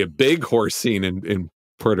probably a big horse scene in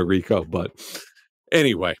Puerto Rico, but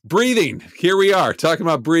anyway, breathing. Here we are talking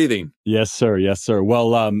about breathing. Yes, sir.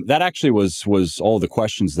 Well, that actually was all the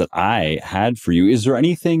questions that I had for you. Is there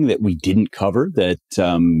anything that we didn't cover that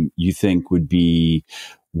you think would be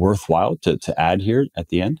worthwhile to add here at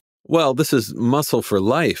the end? Well, this is Muscle for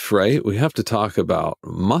Life, right? We have to talk about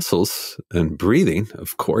muscles and breathing,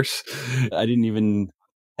 of course. I didn't even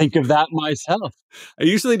think of that myself. I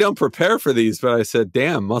usually don't prepare for these, but I said,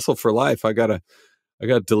 damn, Muscle for Life. I gotta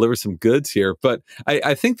deliver some goods here. But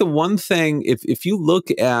I think the one thing, if you look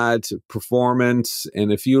at performance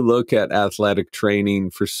and if you look at athletic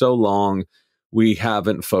training, for so long, we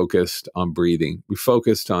haven't focused on breathing. We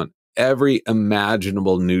focused on every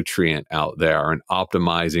imaginable nutrient out there and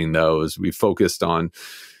optimizing those. We focused on,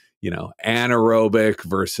 anaerobic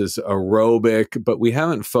versus aerobic, but we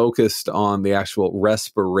haven't focused on the actual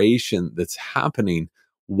respiration that's happening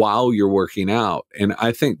while you're working out. And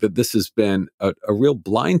I think that this has been a real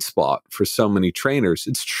blind spot for so many trainers.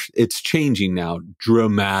 It's changing now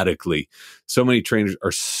dramatically. So many trainers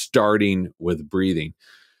are starting with breathing,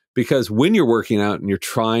 because when you're working out and you're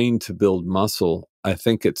trying to build muscle, I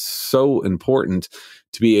think it's so important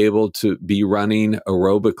to be able to be running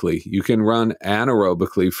aerobically. You can run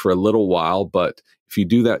anaerobically for a little while, but if you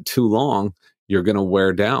do that too long, you're going to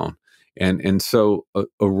wear down. And so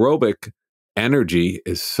aerobic energy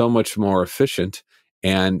is so much more efficient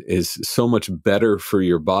and is so much better for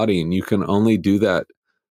your body. And you can only do that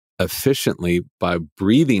efficiently by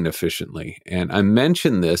breathing efficiently. And I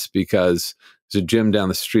mention this because there's a gym down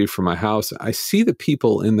the street from my house. I see the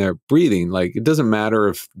people in there breathing. Like, it doesn't matter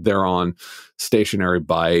if they're on stationary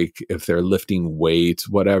bike, if they're lifting weights,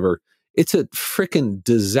 whatever. It's a freaking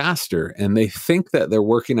disaster. And they think that they're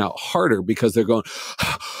working out harder because they're going,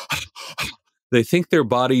 they think they're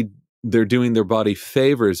doing their body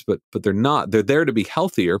favors, but they're not. They're there to be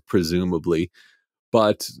healthier, presumably,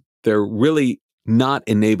 but they're really not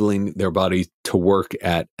enabling their body to work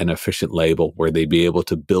at an efficient level where they'd be able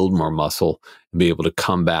to build more muscle and be able to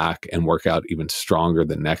come back and work out even stronger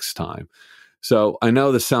the next time. So I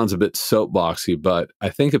know this sounds a bit soapboxy, but I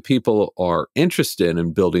think if people are interested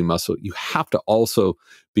in building muscle, you have to also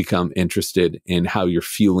become interested in how you're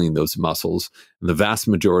fueling those muscles. And the vast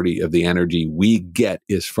majority of the energy we get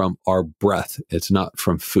is from our breath. It's not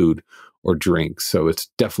from food or drink. So it's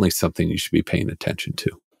definitely something you should be paying attention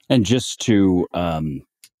to. And just to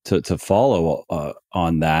follow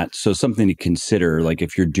on that, so something to consider, like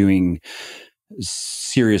if you're doing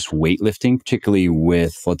serious weightlifting, particularly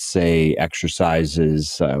with, let's say,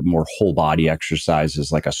 exercises, more whole body exercises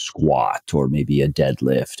like a squat or maybe a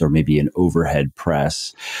deadlift or maybe an overhead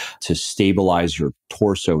press, to stabilize your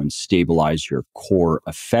torso and stabilize your core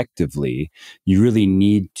effectively, you really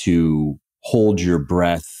need to hold your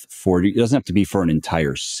breath for, it doesn't have to be for an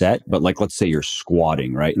entire set, but like, let's say you're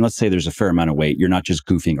squatting, right? And let's say there's a fair amount of weight. You're not just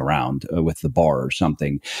goofing around with the bar or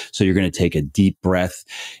something. So you're going to take a deep breath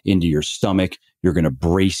into your stomach. You're going to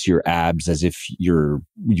brace your abs as if you're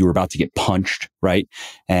about to get punched, right?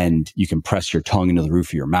 And you can press your tongue into the roof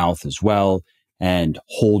of your mouth as well and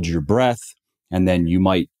hold your breath. And then you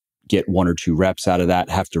might get 1 or 2 reps out of that,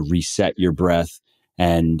 have to reset your breath.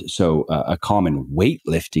 And so a common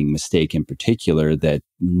weightlifting mistake in particular that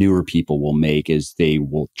newer people will make is they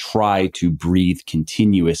will try to breathe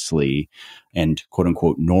continuously and quote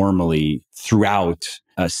unquote normally throughout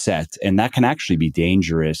a set. And that can actually be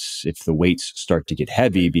dangerous if the weights start to get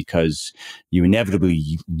heavy, because you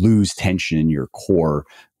inevitably lose tension in your core,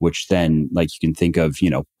 which then, like, you can think of,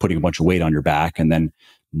 putting a bunch of weight on your back and then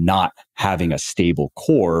not having a stable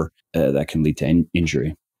core that can lead to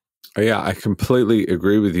injury. Yeah, I completely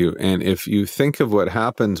agree with you. And if you think of what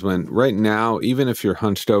happens when right now, even if you're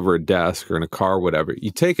hunched over a desk or in a car, whatever, you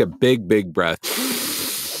take a big, big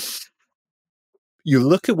breath. You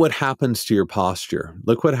look at what happens to your posture.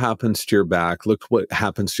 Look what happens to your back. Look what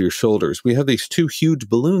happens to your shoulders. We have these 2 huge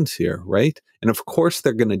balloons here, right? And of course,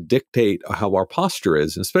 they're going to dictate how our posture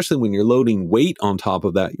is. And especially when you're loading weight on top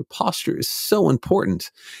of that, your posture is so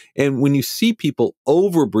important. And when you see people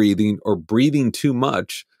over breathing or breathing too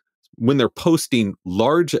much, when they're posting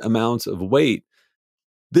large amounts of weight,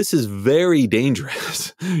 this is very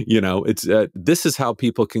dangerous. It's this is how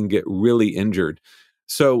people can get really injured.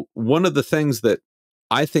 So one of the things that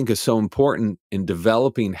I think is so important in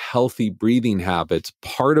developing healthy breathing habits,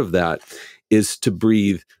 part of that is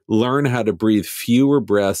to learn how to breathe fewer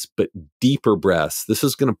breaths, but deeper breaths. This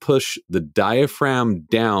is going to push the diaphragm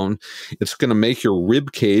down. It's going to make your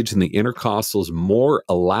rib cage and the intercostals more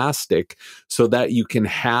elastic so that you can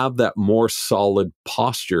have that more solid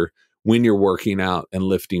posture when you're working out and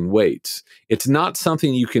lifting weights. It's not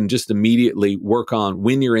something you can just immediately work on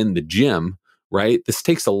when you're in the gym, right? This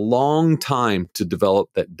takes a long time to develop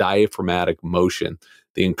that diaphragmatic motion,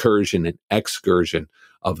 the incursion and excursion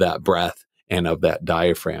of that breath and of that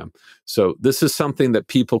diaphragm. So this is something that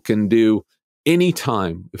people can do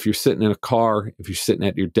anytime. If you're sitting in a car, if you're sitting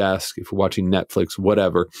at your desk, if you're watching Netflix,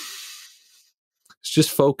 whatever,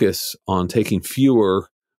 just focus on taking fewer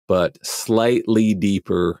but slightly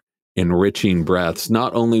deeper, enriching breaths.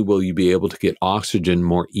 Not only will you be able to get oxygen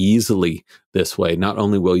more easily this way, not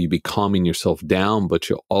only will you be calming yourself down, but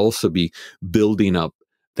you'll also be building up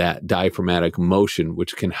that diaphragmatic motion,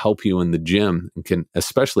 which can help you in the gym and can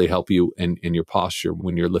especially help you in your posture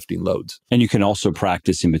when you're lifting loads. And you can also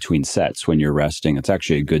practice in between sets when you're resting. It's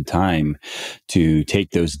actually a good time to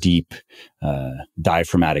take those deep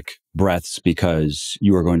diaphragmatic breaths, because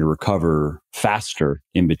you are going to recover faster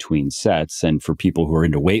in between sets. And for people who are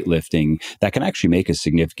into weightlifting, that can actually make a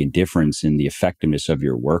significant difference in the effectiveness of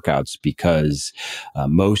your workouts, because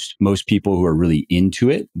most people who are really into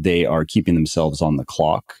it, they are keeping themselves on the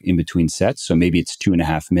clock in between sets. So maybe it's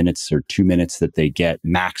 2.5 minutes or 2 minutes that they get.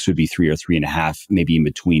 Max would be 3 or 3.5, maybe in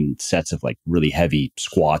between sets of like really heavy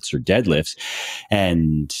squats or deadlifts.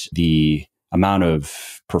 And the amount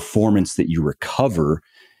of performance that you recover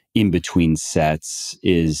in between sets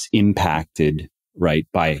is impacted, right,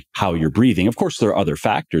 by how you're breathing. Of course, there are other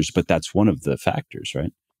factors, but that's one of the factors,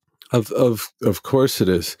 right? Of course it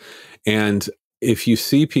is. And if you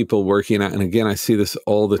see people working out, and again, I see this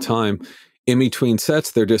all the time, in between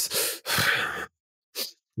sets, they're just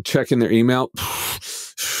checking their email.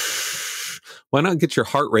 Why not get your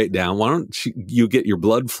heart rate down? Why don't you get your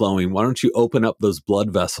blood flowing? Why don't you open up those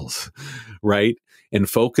blood vessels, right? And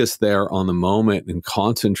focus there on the moment and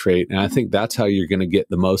concentrate. And I think that's how you're going to get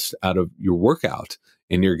the most out of your workout.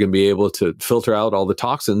 And you're going to be able to filter out all the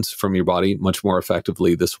toxins from your body much more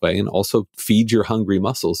effectively this way, and also feed your hungry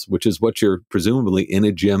muscles, which is what you're presumably in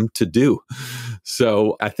a gym to do.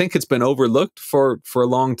 So I think it's been overlooked for a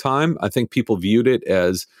long time. I think people viewed it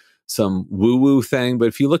as some woo-woo thing. But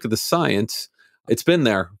if you look at the science, It's been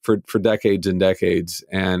there for decades and decades,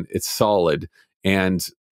 and it's solid. And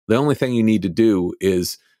the only thing you need to do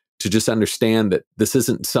is to just understand that this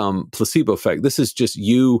isn't some placebo effect. This is just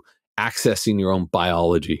you accessing your own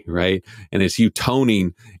biology, right? And it's you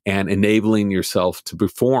toning and enabling yourself to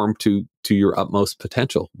perform to your utmost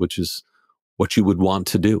potential, which is what you would want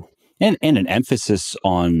to do. And an emphasis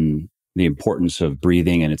on the importance of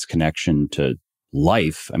breathing and its connection to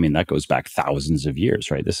life. I mean, that goes back thousands of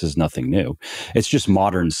years, right? This is nothing new. It's just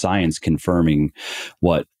modern science confirming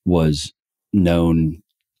what was known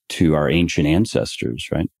to our ancient ancestors,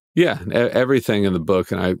 right? Yeah, everything in the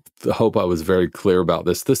book, and I hope I was very clear about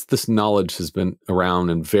this. This knowledge has been around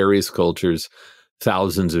in various cultures,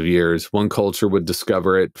 thousands of years. One culture would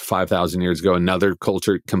discover it 5,000 years ago. Another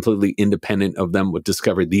culture, completely independent of them, would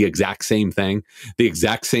discover the exact same thing, the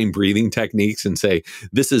exact same breathing techniques, and say,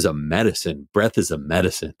 this is a medicine. Breath is a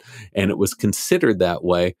medicine. And it was considered that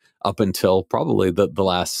way up until probably the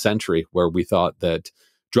last century, where we thought that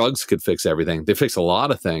drugs could fix everything. They fix a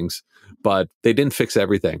lot of things, but they didn't fix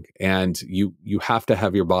everything. And you have to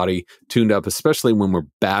have your body tuned up, especially when we're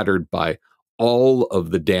battered by all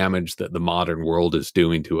of the damage that the modern world is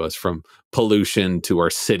doing to us, from pollution to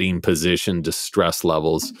our sitting position to stress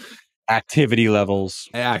levels. Activity levels,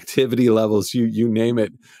 you name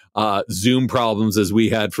it. Zoom problems, as we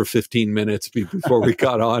had for 15 minutes before we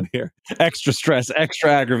got on here. Extra stress,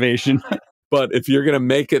 extra aggravation. But if you're going to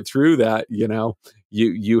make it through that,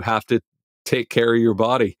 you have to take care of your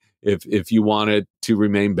body if you want it to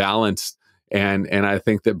remain balanced. And I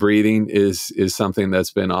think that breathing is something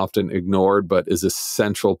that's been often ignored, but is a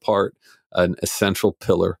central part, an essential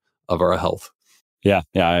pillar of our health. Yeah.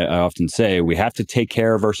 I often say we have to take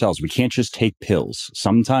care of ourselves. We can't just take pills.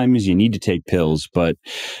 Sometimes you need to take pills, but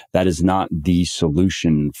that is not the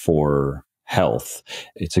solution for health.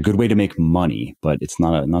 It's a good way to make money, but it's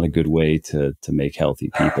not a good way to make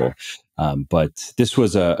healthy people. But this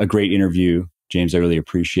was a great interview. James, I really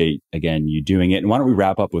appreciate, again, you doing it. And why don't we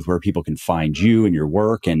wrap up with where people can find you and your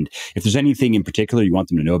work? And if there's anything in particular you want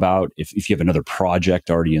them to know about, if you have another project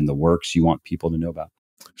already in the works you want people to know about.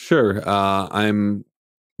 Sure. I'm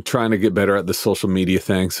trying to get better at the social media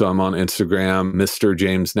thing. So I'm on Instagram, Mr.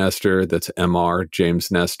 James Nestor. That's Mr. James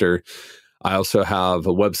Nestor. I also have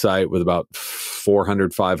a website with about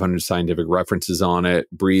 400, 500 scientific references on it,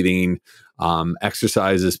 breathing,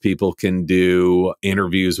 exercises people can do,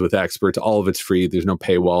 interviews with experts. All of it's free. There's no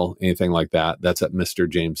paywall, anything like that. That's at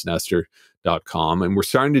mrjamesnestor.com. And we're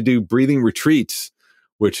starting to do breathing retreats,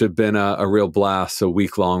 which have been a real blast. So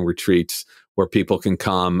week-long retreats where people can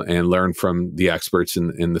come and learn from the experts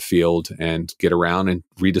in the field and get around and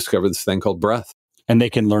rediscover this thing called breath. And they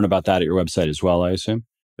can learn about that at your website as well, I assume?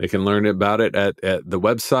 They can learn about it at the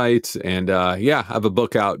website. And yeah, I have a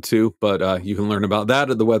book out too, but you can learn about that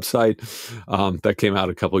at the website. That came out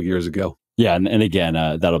a couple of years ago. Yeah. And again,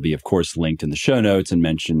 that'll be, of course, linked in the show notes and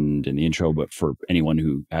mentioned in the intro. But for anyone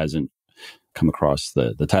who hasn't come across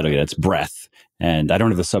the title yet, it's Breath. And I don't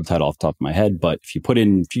have the subtitle off the top of my head, but if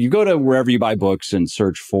you go to wherever you buy books and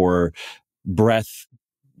search for Breath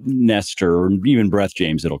Nestor or even Breath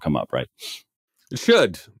James, it'll come up, right? It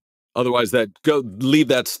should. Otherwise, leave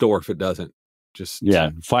that store if it doesn't. Just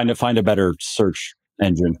find a better search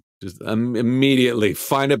engine. Just immediately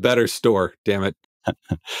find a better store. Damn it.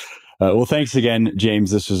 Well, thanks again, James.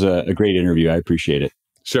 This was a great interview. I appreciate it.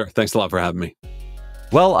 Sure. Thanks a lot for having me.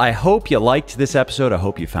 Well, I hope you liked this episode. I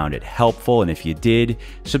hope you found it helpful. And if you did,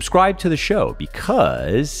 subscribe to the show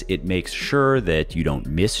because it makes sure that you don't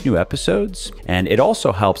miss new episodes. And it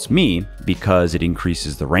also helps me because it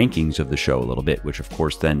increases the rankings of the show a little bit, which of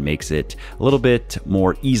course then makes it a little bit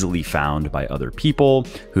more easily found by other people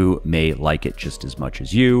who may like it just as much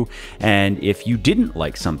as you. And if you didn't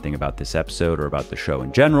like something about this episode or about the show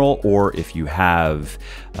in general, or if you have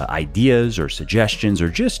ideas or suggestions or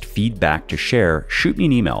just feedback to share, shoot me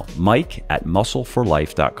an email,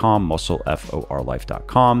 mike@muscleforlife.com,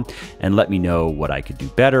 muscleforlife.com, and let me know what I could do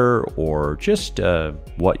better or just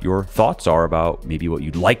what your thoughts are about maybe what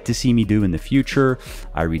you'd like to see me do in the future.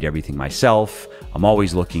 I read everything myself. I'm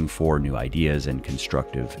always looking for new ideas and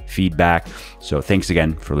constructive feedback. So thanks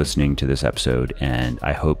again for listening to this episode, and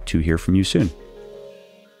I hope to hear from you soon.